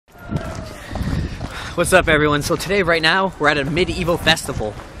What's up, everyone? So today, right now, we're at a medieval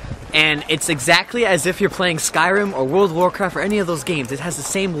festival. And it's exactly as if you're playing Skyrim or World of Warcraft or any of those games. It has the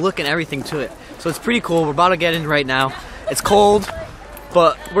same look and everything to it. So it's pretty cool. We're about to get in right now. It's cold,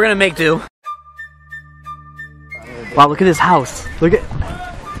 but we're gonna make do. Wow, look at this house. Look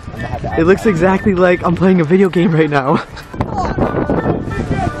at... It looks exactly like I'm playing a video game right now.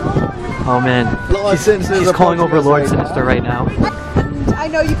 Oh man, she's calling over Lord Sinister right now. And I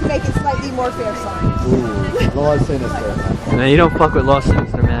know you can make it slightly more fair side. Ooh, Lord Sinister. No, you don't fuck with Lord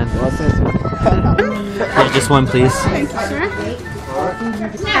Sinister, man. Lord Sinister. Yeah, just one, please. Thank you, sir.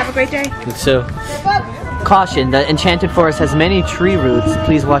 Have a great day. You too. Caution, the enchanted forest has many tree roots.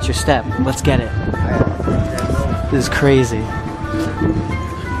 Please watch your step. Let's get it. This is crazy.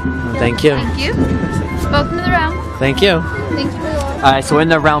 Thank you. Thank you. Welcome to the realm. Thank you. Thank you, my lord. Alright, so we're in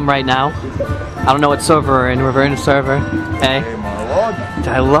the realm right now. I don't know what server we're in. We're in a server. Hey. Hey, my lord.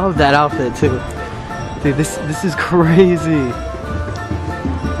 I love that outfit too. Dude, this is crazy.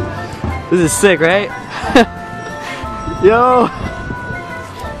 This is sick, right? Yo.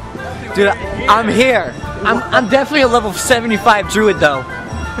 Dude, I'm here. I'm definitely a level 75 druid though.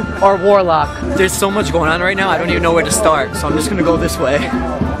 Or warlock. There's so much going on right now, I don't even know where to start. So I'm just gonna go this way.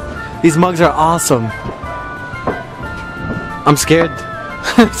 These mugs are awesome. I'm scared.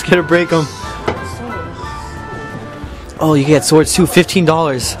 I'm scared to break them. Oh, you get swords too.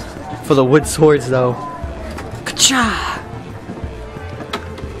 $15 for the wood swords though. Ka-cha!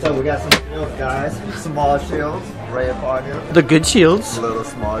 So we got some shields, guys. Small shields, right upon you. The good shields. Little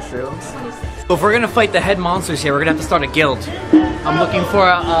small shields. So if we're gonna fight the head monsters here, we're gonna have to start a guild. I'm looking for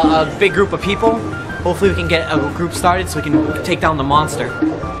a big group of people. Hopefully we can get a group started so we can take down the monster.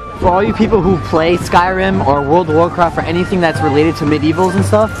 For all you people who play Skyrim or World of Warcraft or anything that's related to medievals and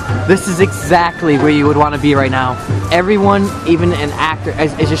stuff, this is exactly where you would want to be right now. Everyone, even an actor,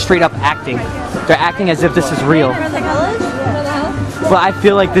 is just straight up acting. They're acting as if this is real. But I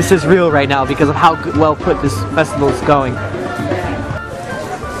feel like this is real right now because of how well put this festival is going.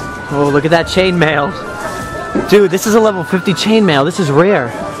 Oh, look at that chainmail. Dude, this is a level 50 chainmail. This is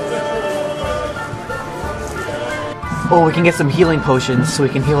rare. Oh, we can get some healing potions so we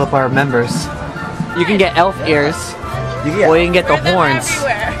can heal up our members. You can get elf ears, or you can get the horns.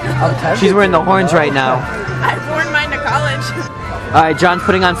 She's wearing the horns right now. I've worn mine to college. Alright, John's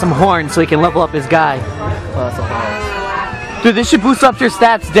putting on some horns so he can level up his guy. Dude, this should boost up your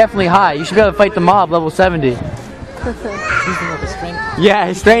stats definitely high. You should be able to fight the mob level 70. Yeah,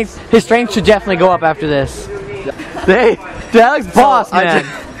 his strength should definitely go up after this. Hey, that looks boss, man.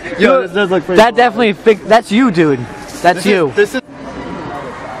 Yo, this does look pretty That definitely, that's you, dude. That's you. This is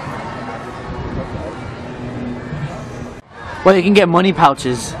Well, you can get money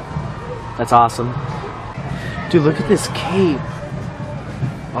pouches. That's awesome. Dude, look at this cape.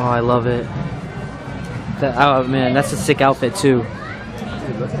 Oh, I love it. Oh man, that's a sick outfit too.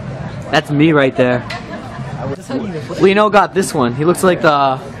 That's me right there. Lino got this one. He looks like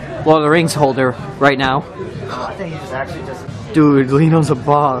the Lord of the Rings holder right now. I think he's actually just... Dude, Lino's a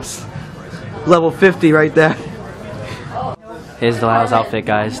boss. Level 50 right there. Here's Delilah's outfit,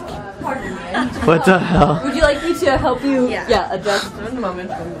 guys. What the hell? Would you like me to help you? Yeah, adjust in a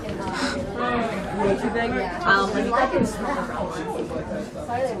moment. Way too big?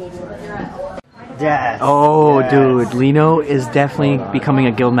 Yes. Oh, yes. dude, Lino is definitely becoming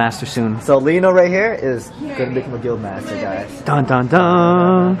a guild master soon. So Lino right here is gonna become a guild master, guys. Dun dun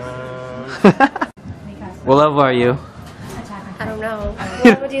dun. What level are you? I don't know.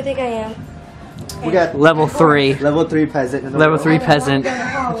 What do you think I am? We got Level 3. level 3 peasant. In the Level world. 3 peasant.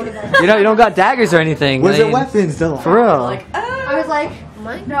 You don't got daggers or anything. Where's I the mean, weapons though? For real. I was like,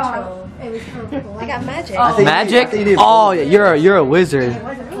 mind control. It was purple. I got magic. I think Magic? you need Oh, you're a wizard.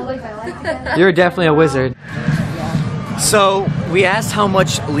 You're definitely a wizard. So we asked how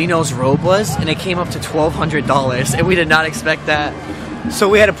much Lino's robe was, and it came up to $1,200, and we did not expect that. So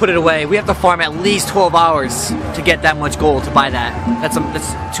we had to put it away. We have to farm at least 12 hours to get that much gold to buy that. That's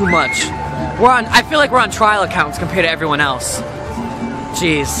too much. I feel like we're on trial accounts compared to everyone else.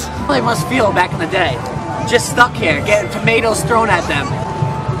 Jeez. How they must feel back in the day. Just stuck here, getting tomatoes thrown at them.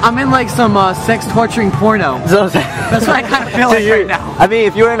 I'm in like some sex torturing porno. That's what I kind of feel like right now. I mean,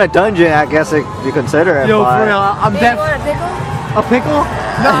 if you were in a dungeon, I guess you consider it. Yo, but... for real, I'm Hey, you want a pickle? A pickle?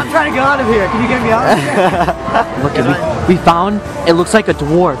 No, I'm trying to get out of here. Can you get me out of here? Look at me. We found, it looks like a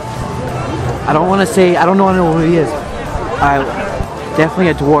dwarf. I don't want to say, I don't know who he is. Definitely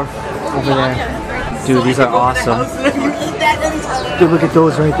a dwarf over there. Dude, these are awesome. Dude, look at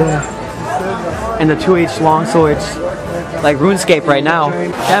those right there. And the 2H long swords. Like RuneScape right now. Yeah,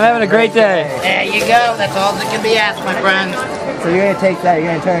 I'm having a great day. There you go. That's all that can be asked, my friends. So you're gonna take that,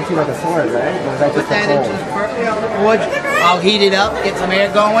 you're gonna turn it into like a sword, right? Or is that just Put that a into the forge. I'll heat it up, get some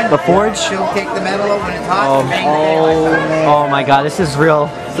air going. The forge? She'll take the metal up when it's hot and bang the nail like that. Oh my god, this is real.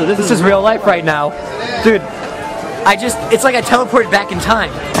 So this is real life right now. Dude, it's like I teleported back in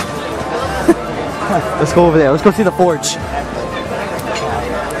time. Let's go over there. Let's go see the forge.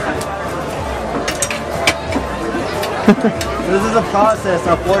 This is a process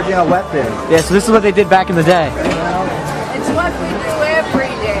of forging a weapon. Yeah, so this is what they did back in the day. It's what we do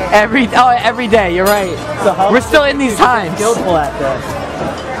every day. Every day, you're right. So how We're still in these times. skillful at this?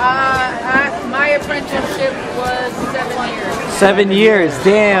 My apprenticeship was 7 years. 7 years,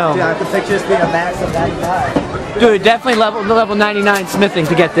 damn. Dude, I have to picture this being a max of 99. Dude, definitely level 99 smithing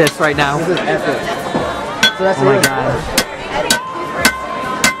to get this right now. This is epic. So that's Oh my really god.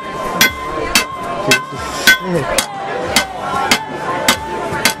 Dude, this is sick.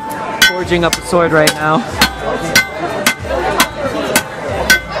 Forging up a sword right now.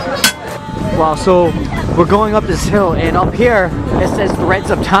 Wow, so we're going up this hill, and up here it says threads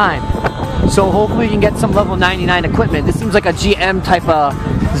of time. So hopefully we can get some level 99 equipment. This seems like a GM type of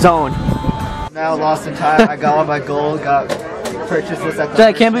zone. Now lost in time. I got all my gold, got purchased this at the Dude,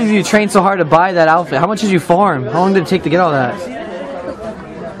 I can't believe you trained so hard to buy that outfit. How much did you farm? How long did it take to get all that?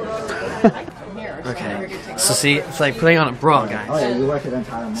 Okay, so see, it's like putting on a bra, guys. Oh yeah, you worked it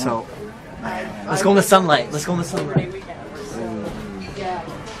entire month. So, let's go in the sunlight. Let's go in the sunlight.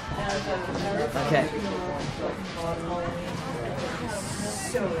 Okay.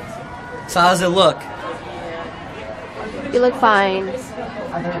 So how does it look? You look fine.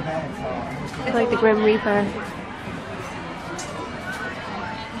 Like the Grim Reaper.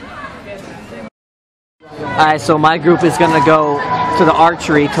 Alright, so my group is gonna go to the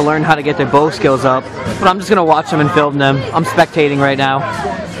archery to learn how to get their bow skills up. But I'm just gonna watch them and film them. I'm spectating right now.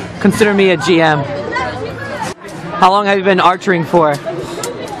 Consider me a GM. How long have you been archering for?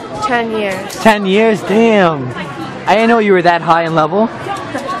 10 years. 10 years? Damn. I didn't know you were that high in level.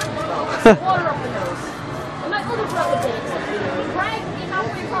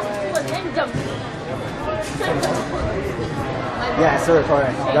 Yeah, it's still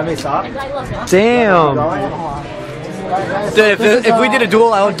recording. You want me to stop? Damn. Dude, if we did a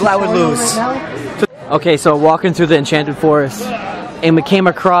duel, I would lose. Okay, so walking through the enchanted forest, and we came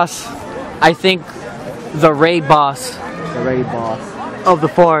across, I think, the raid boss. The raid boss. Of the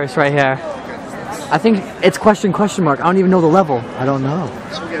forest right here. I think it's question mark. I don't even know the level. I don't know.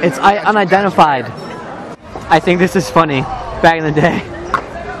 It's unidentified. I think this is funny. Back in the day,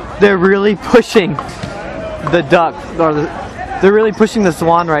 they're really pushing the duck, or they're really pushing the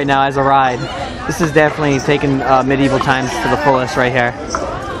swan right now as a ride. This is definitely taking medieval times to the fullest right here.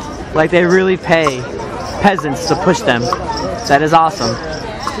 Like they really pay peasants to push them. That is awesome.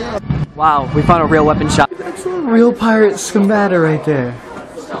 Wow, we found a real weapon shop. That's a real pirate schemata right there.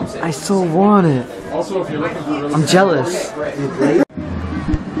 I still want it. I'm jealous. There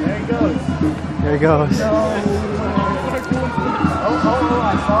it goes. There it goes.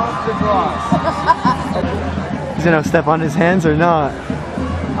 He's gonna step on his hands or not?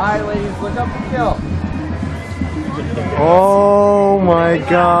 Alright ladies, look up and kill. Oh my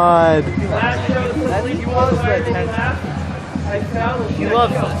god. He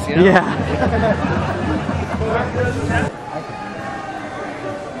loves us, you know? Yeah.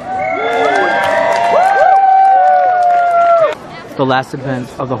 The last event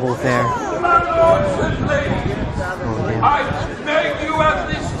of the whole fair. I beg you at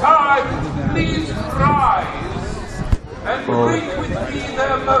this time, please rise and bring with me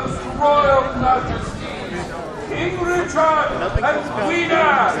their most royal majesties, King Richard and Queen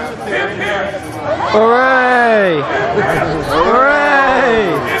Anne. Hip hip! Hooray! Hooray!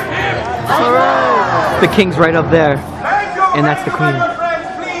 Hip hip! Hooray! The king's right up there, and that's the queen.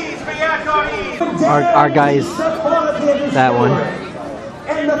 Our guy's that one.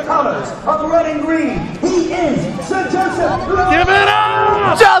 In the colors of red and green, he is Sir Joseph. Give it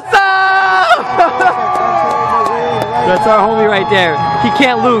up! Joseph! That's our homie right there. He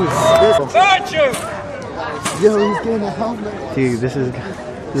can't lose. Yo, he's getting a helmet. Dude, this is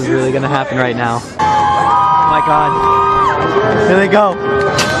really gonna happen right now. Oh my god. Here they go.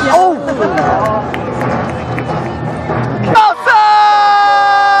 Oh! Joseph!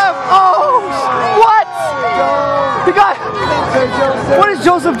 Oh! What? You got... What is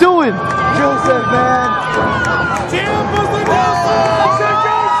Joseph doing? Joseph, man. You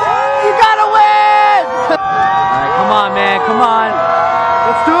gotta win! Alright, come on, man. Come on.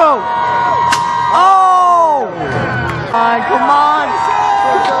 Let's do it. Oh! Come on.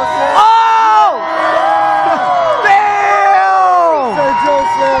 Oh! Damn!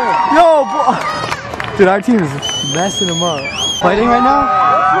 Yo, dude, our team is messing him up. Fighting right now?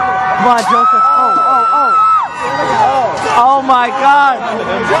 Come on, Joseph. Oh my God.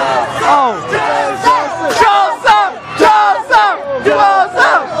 Oh. Joseph!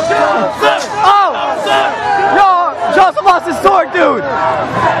 Oh! Yo, Joseph lost his sword, dude.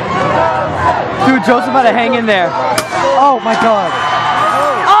 Dude, Joseph had to hang in there. Oh my God.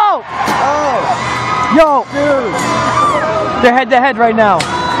 Oh! Yo! They're head to head right now.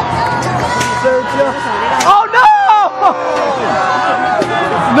 Oh no!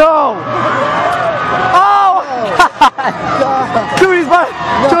 No! Oh! God. Dude, he's about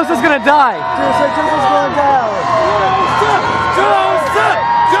Joseph's gonna die. Joseph's going down.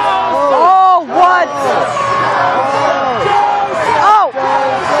 Oh, what? Oh!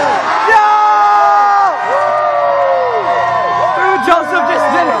 No! Dude, Joseph just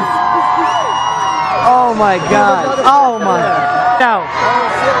did it. Oh my God. Oh my. Now.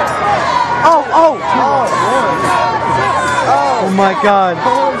 Oh my God.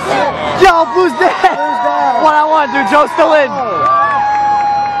 Yo, Blue's dead. 1-on-1, dude. Joe's still in.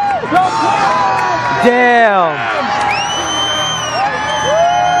 Damn.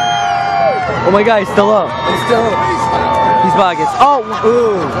 Oh my God, he's still up. He's bogus. Oh.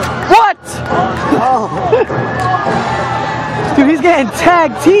 What? Dude, he's getting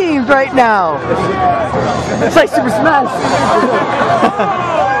tag teamed right now. It's like Super Smash.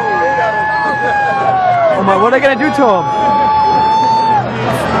 Oh my, what are they gonna do to him?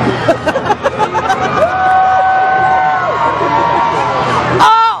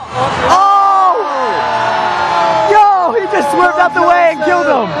 Oh! Yo, he just swerved out the way and killed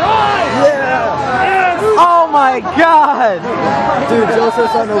him. Oh my God. Dude,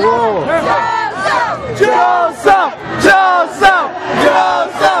 Joseph's on the roll. Joseph!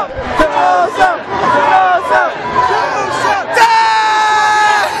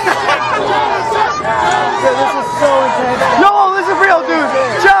 Yo, this is real, dude.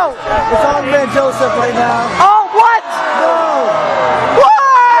 Joe! It's on man Joseph right now. Oh, what? No!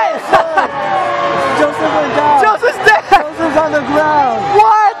 What? Joseph went down. Joseph's dead. Joseph's on the ground.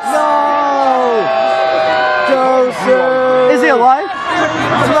 What? No! Joseph! Is he alive?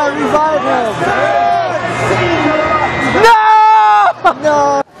 It's about to revive him.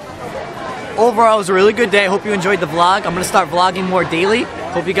 No! Overall, it was a really good day. I hope you enjoyed the vlog. I'm going to start vlogging more daily.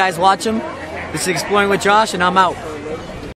 Hope you guys watch them. This is Exploring with Josh, and I'm out.